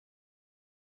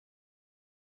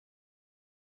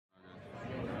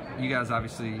you guys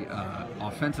obviously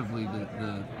offensively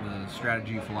the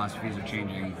strategy philosophies are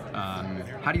changing.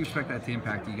 How do you expect that to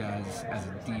impact you guys as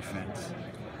a defense,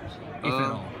 if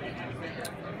at all?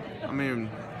 I mean,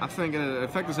 I think it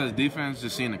affects us as defense,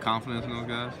 just seeing the confidence in those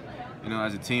guys. You know,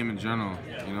 as a team in general,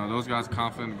 you know, those guys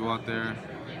confident to go out there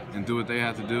and do what they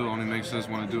have to do only makes us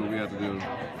want to do what we have to do.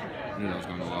 You know, it's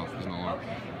going to go off. There's no alarm.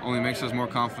 Only makes us more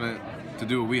confident to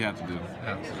do what we have to do.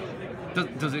 Yeah.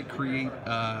 Does it create,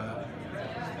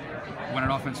 when an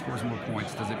offense scores more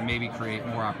points, does it maybe create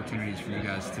more opportunities for you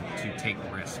guys to take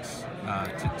risks,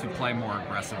 to play more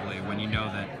aggressively when you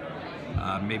know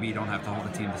that maybe you don't have to hold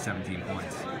the team to 17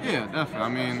 points? Yeah, definitely. I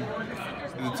mean,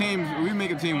 we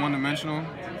make a team one-dimensional,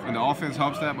 and the offense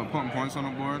helps that by putting points on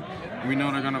the board. We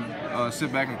know they're gonna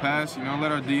sit back and pass. You know,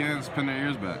 let our DNs pin their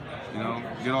ears back. You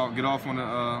know, get off on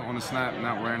the snap,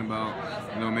 not worrying about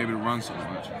maybe the run so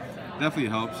much. Definitely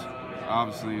helps.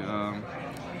 Obviously,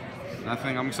 I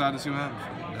think I'm excited to see what happens.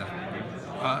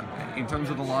 Yeah. In terms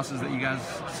of the losses that you guys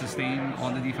sustain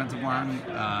on the defensive line,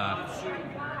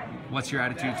 what's your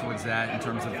attitude towards that in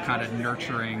terms of kind of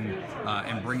nurturing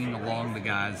and bringing along the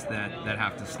guys that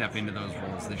have to step into those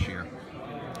roles this year?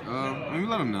 We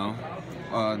let them know.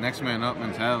 Next man up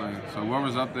mentality. So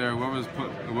whoever's up there, whoever's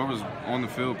on the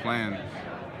field playing,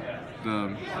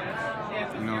 I'm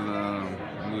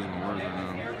losing my words right now.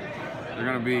 They're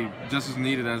gonna be just as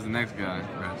needed as the next guy.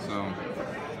 Right? So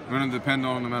we're gonna depend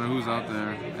on them no matter who's out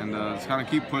there, and just kind of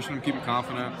keep pushing them, keep them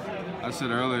confident. I said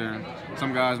earlier,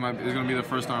 some guys it's gonna be their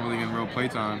first time really getting real play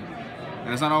time,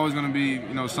 and it's not always gonna be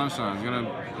sunshine. You're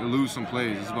gonna lose some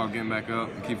plays. It's about getting back up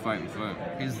and keep fighting the fight.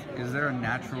 Is there a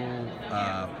natural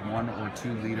one or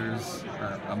two leaders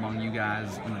among you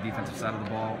guys on the defensive side of the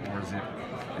ball, or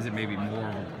is it maybe more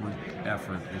of a group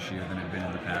effort this year than it had been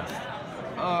in the past?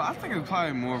 I think it's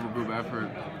probably more of a group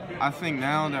effort. I think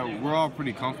now that we're all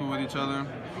pretty comfortable with each other,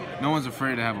 no one's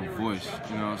afraid to have a voice,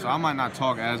 So I might not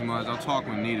talk as much. I'll talk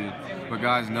when needed, but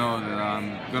guys know that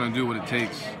I'm gonna do what it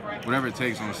takes, whatever it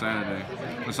takes on Saturday.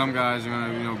 But some guys are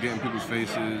gonna, get in people's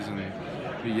faces and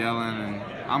be yelling, and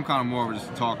I'm kind of more of just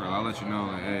a talker. I'll let you know,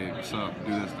 like, hey, what's up?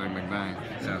 Do this, bang, bang, bang.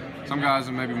 Yeah. Some guys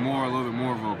are maybe a little bit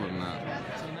more vocal than that.